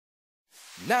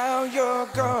Now you're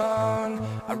gone.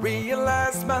 I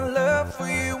realize my love for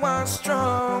you was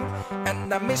strong,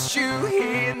 and I miss you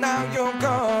here. Now you're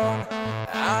gone.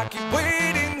 I keep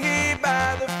waiting here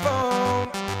by the phone,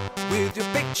 with your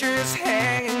pictures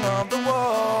hanging on the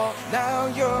wall. Now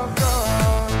you're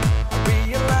gone. I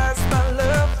realize my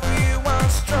love for you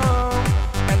was strong,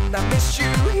 and I miss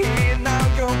you here. Now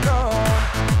you're gone.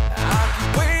 I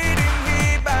keep waiting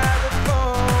here by the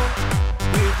phone,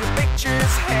 with your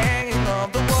pictures hanging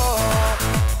on the wall.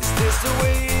 Is this the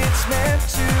way it's meant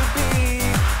to be?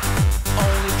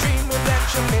 Only dreaming that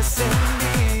you're missing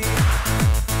me.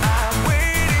 I'm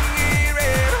waiting here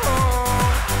at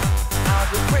home. I'll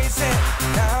go crazy,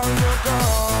 now you're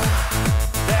gone.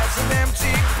 There's an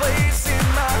empty place in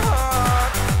my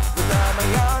heart. Without my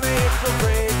arm it will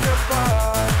break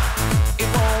apart. It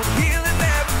won't heal, it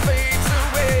never fades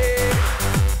away.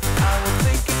 I will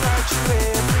think about you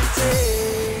every day.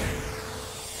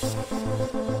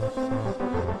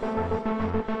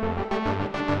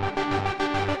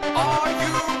 Are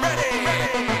you ready?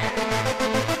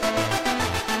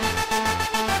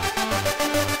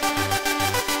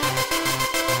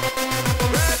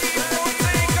 Ready for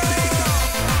takeoff?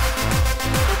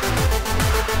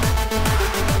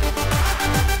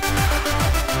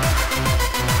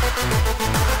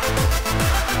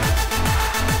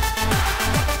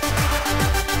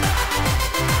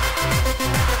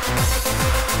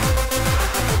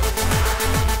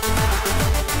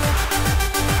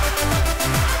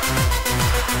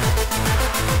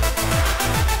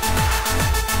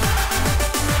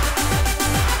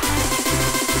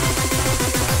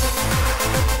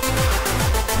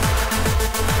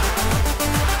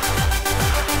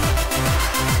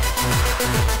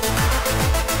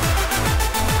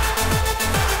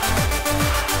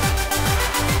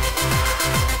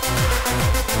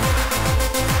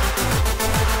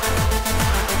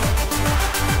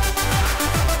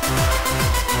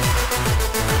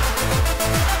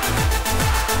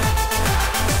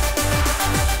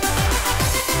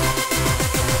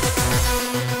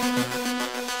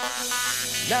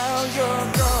 Now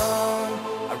you're gone.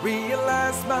 I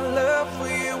realize my love for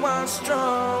you was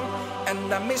strong,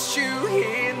 and I miss you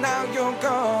here. Now you're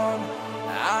gone.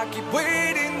 I keep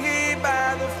waiting here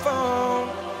by the phone,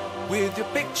 with your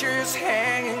pictures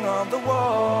hanging on the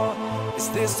wall. Is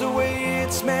this the way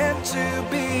it's meant to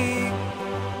be?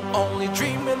 Only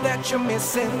dreaming that you're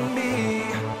missing me.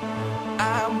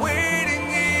 I'm waiting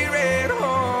here at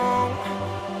home.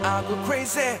 I'll go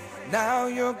crazy. Now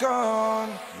you're gone.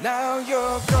 Now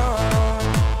you're gone.